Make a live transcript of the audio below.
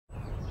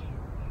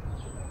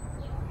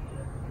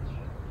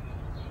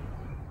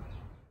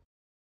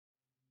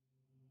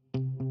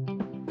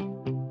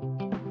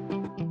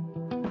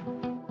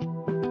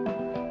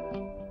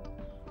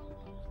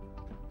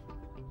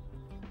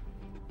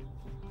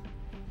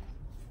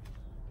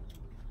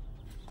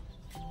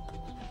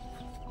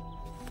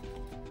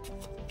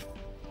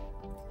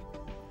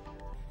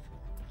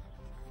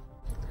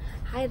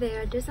Hi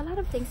there. There's a lot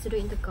of things to do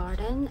in the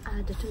garden.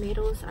 The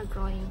tomatoes are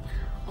growing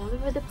all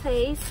over the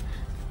place.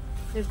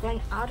 They're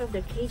growing out of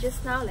their cages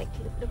now. Like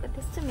look at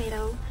this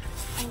tomato,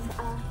 and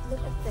look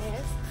at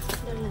this.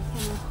 They're like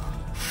kind of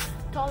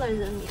taller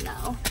than me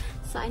now.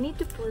 So I need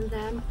to prune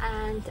them,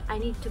 and I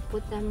need to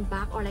put them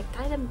back or like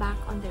tie them back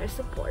on their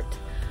support.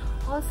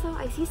 Also,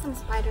 I see some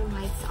spider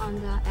mites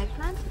on the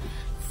eggplant,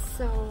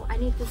 so I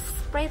need to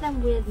spray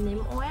them with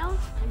neem oil.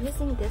 I'm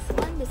using this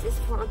one. This is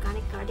for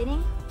organic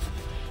gardening.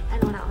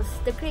 And what else?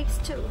 The grapes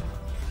too.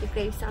 The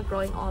grapes are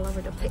growing all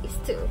over the place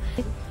too.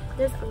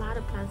 There's a lot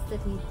of plants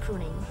that need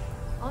pruning.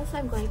 Also,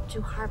 I'm going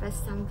to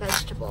harvest some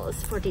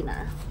vegetables for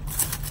dinner.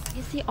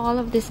 You see all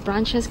of these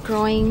branches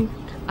growing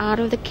out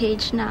of the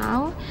cage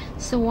now.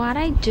 So what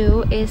I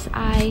do is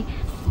I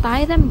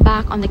tie them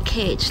back on the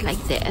cage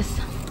like this.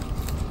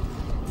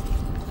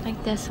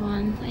 Like this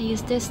one. I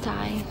use this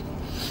tie.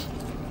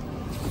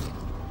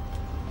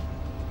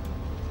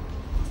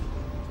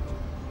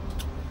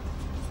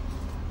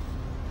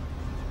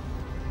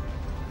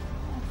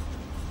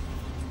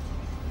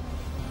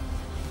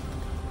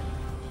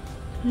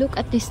 Look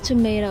at this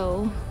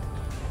tomato.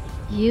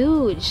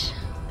 Huge.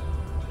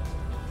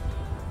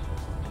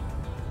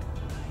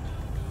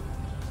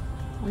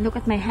 Look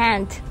at my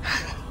hand.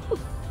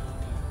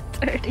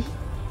 Dirty.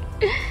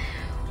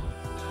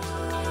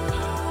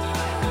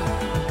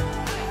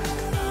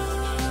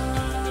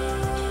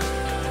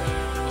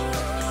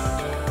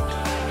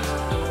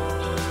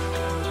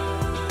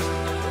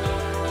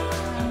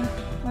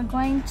 We're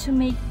going to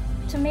make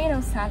tomato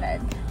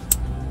salad.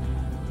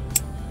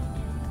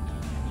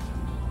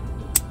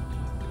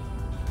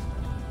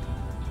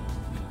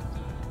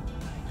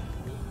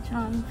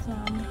 Some.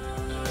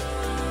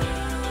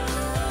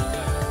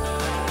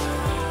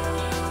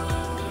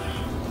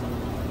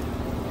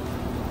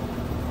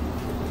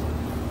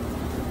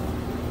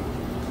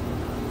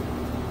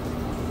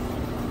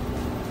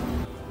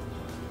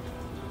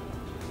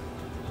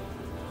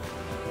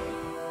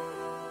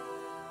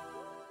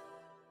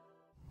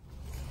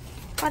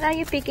 What are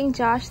you picking,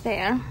 Josh,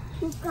 there?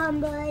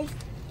 Cucumbers.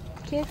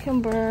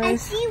 Cucumbers. I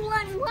see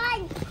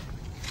one.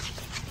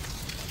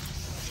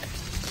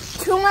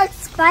 Too much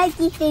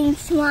spiky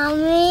things,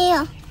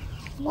 Mommy.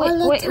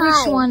 Wait, which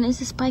one is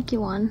the spiky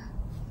one?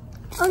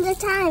 All the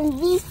time,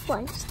 these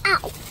ones.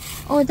 Ow.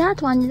 Oh, that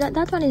one.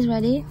 That one is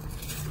ready.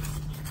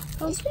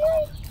 This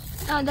one?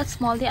 Oh, that's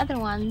small. The other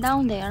one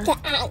down there. The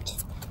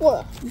ant.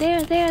 Whoa.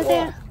 There.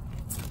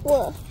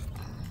 Whoa.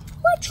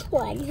 Which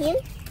one? Him?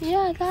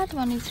 Yeah, that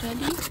one is ready.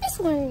 This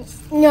one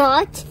is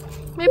not.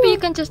 Maybe you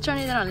can just turn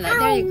it on. Like,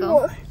 there you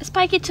go.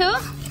 Spiky too?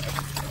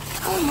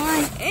 Oh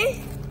my.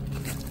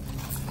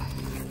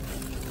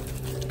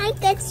 I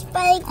get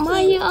spiky.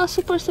 My, you are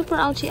super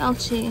ouchy. I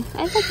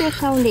thought you're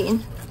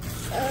Shaolin.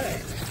 I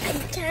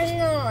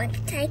cannot.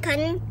 I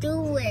can't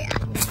do it.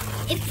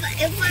 If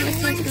I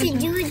want to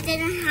do it,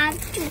 then I have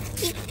to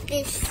pick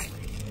this.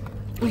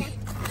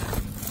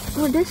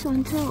 Oh, this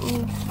one too.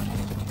 Oh,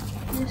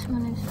 this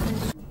one is good.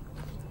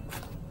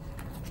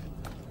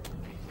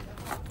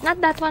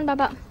 Not that one,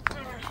 Baba.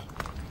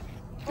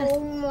 Oh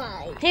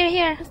my.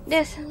 Here.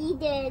 This.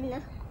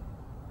 Eden.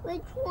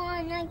 Which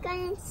one? I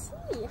can't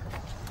see.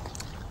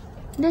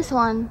 This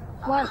one.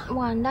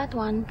 That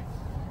one.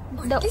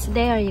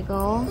 There you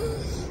go.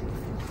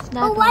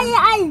 Oh, why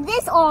is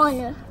this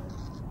on?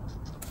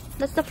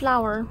 That's the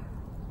flower.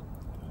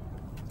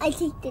 I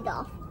take it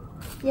off.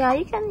 Yeah,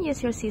 you can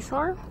use your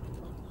scissor.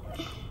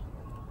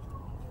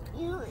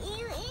 You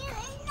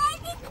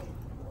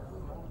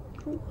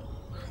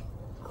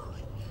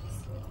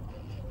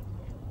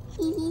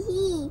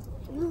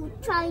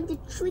trying to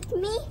trick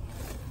me?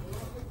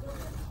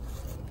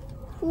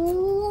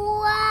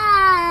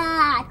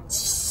 What?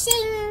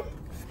 Sing.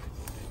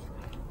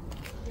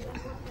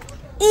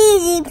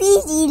 Easy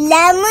peasy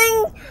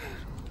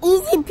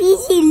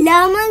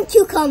lemon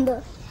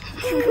cucumber.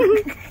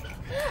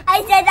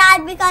 I said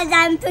that because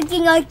I'm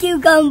picking a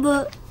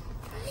cucumber.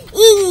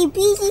 Easy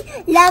peasy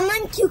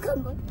lemon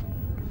cucumber.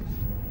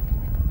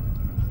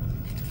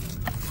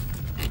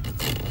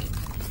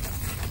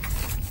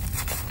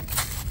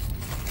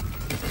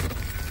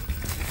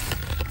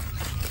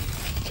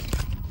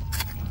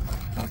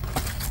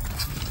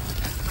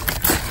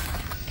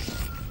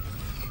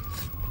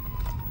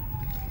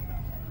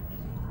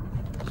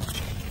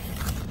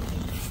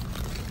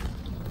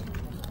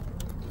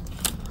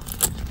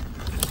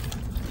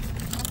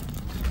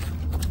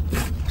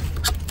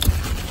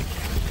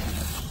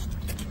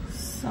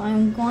 So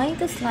I'm going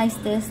to slice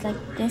this like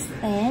this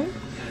thin,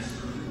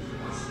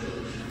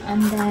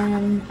 and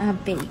then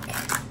bake.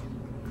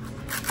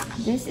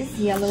 This is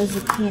yellow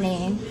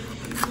zucchini,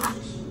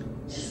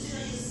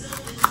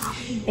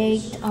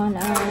 baked on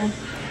a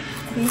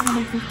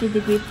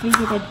 350-degree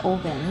preheated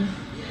oven.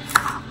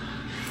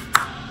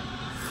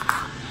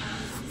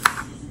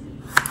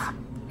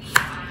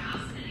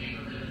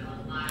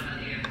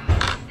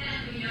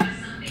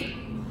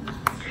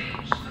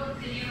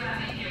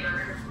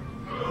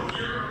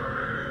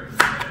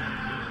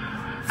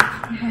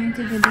 I'm going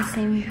to do the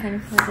same thing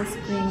for this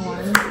green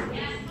one.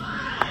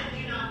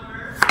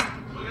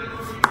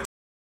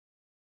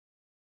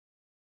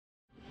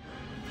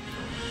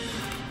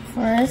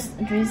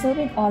 just drizzle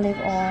with olive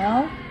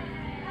oil.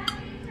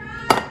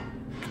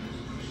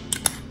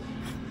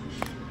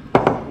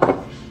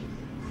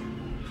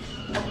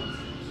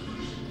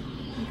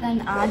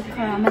 Then add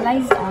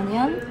caramelized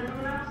onion.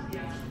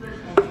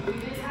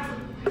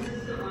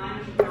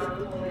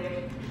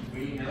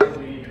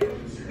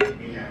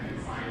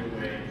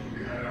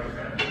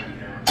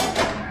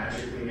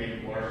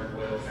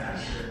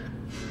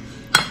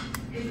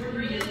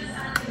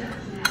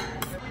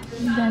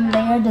 Then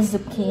layer the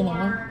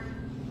zucchini.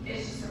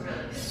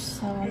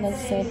 So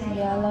let's set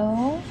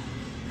yellow,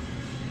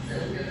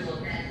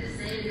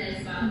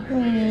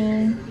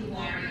 green,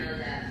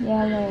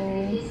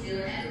 yellow,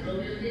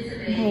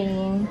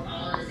 green.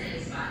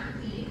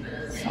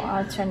 So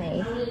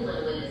alternate.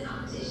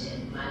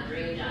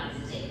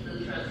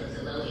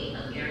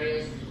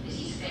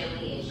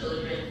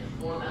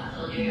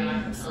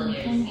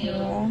 Something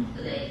here.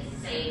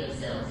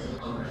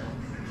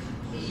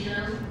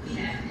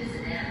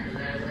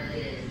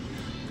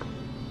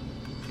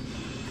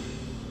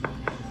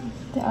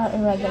 They are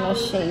irregular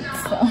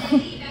shapes, so.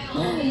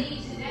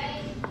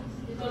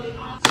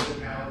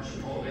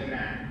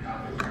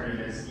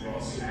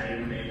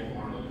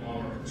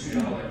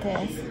 Like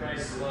this.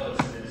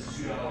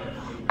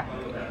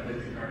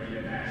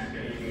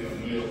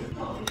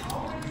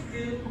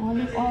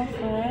 Olive oil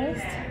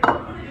first.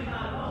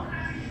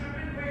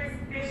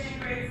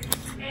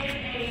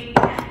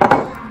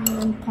 And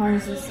then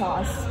ponzu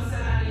sauce.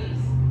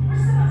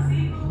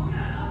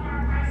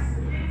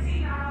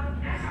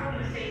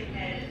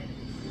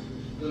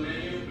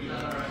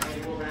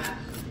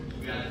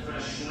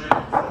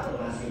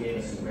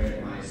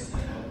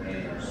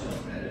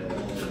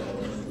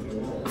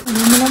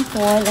 Aluminum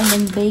foil, and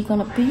then bake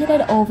on a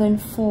preheated oven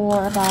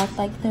for about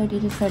like 30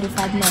 to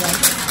 35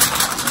 minutes.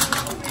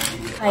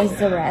 Slice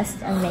the rest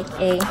and make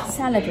a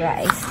salad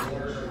rice.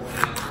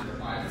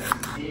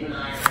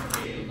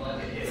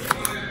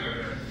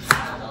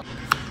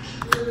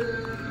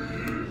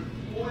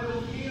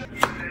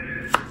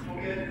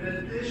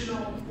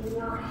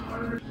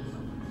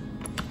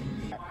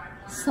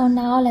 So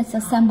now let's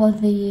assemble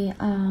the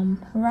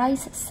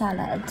rice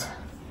salad.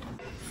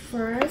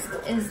 First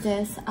is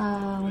this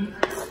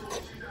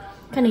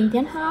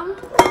Canadian ham.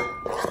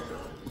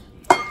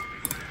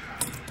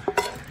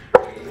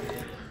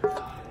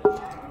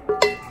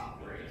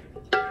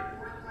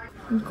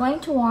 I'm going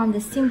to warm the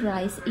steamed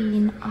rice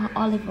in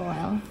olive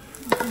oil. I'm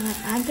gonna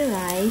add the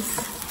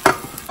rice.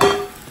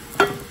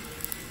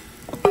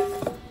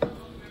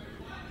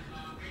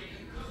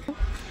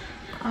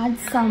 Add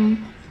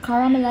some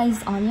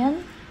caramelized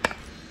onion.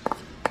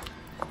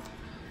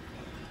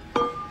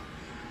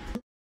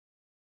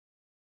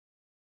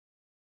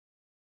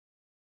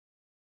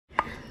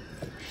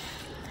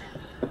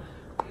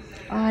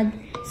 Add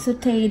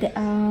sauteed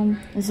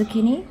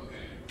zucchini.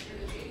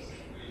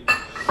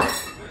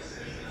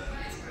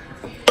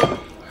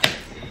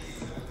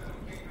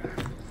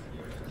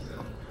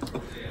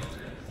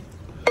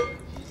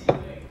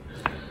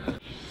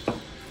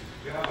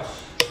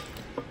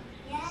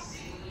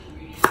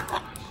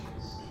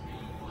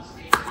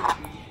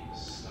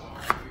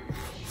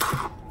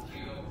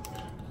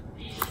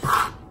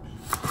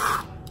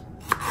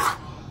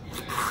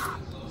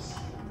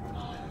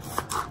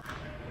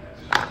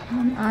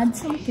 And add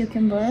some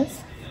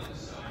cucumbers.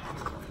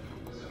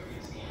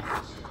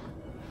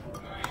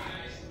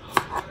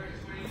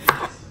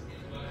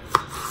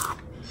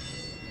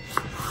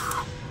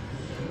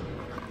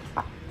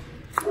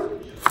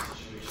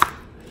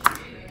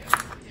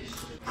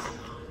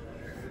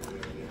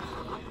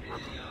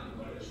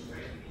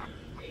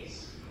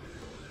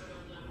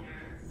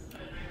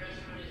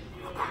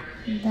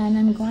 Then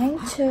I'm going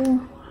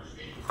to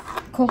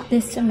cook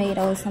these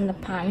tomatoes on the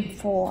pan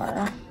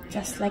for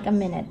just like a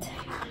minute,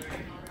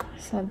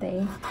 so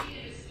they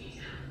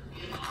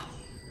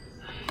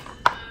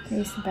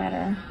taste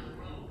better.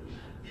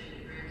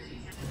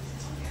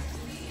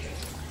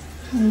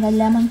 And the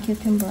lemon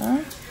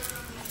cucumber.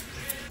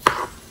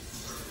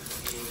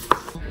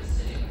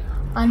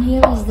 And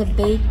here is the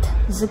baked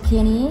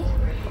zucchini,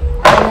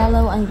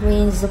 yellow and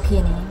green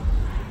zucchini.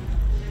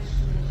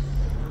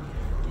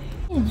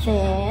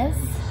 This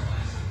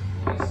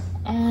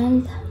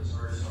and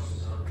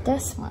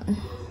this one.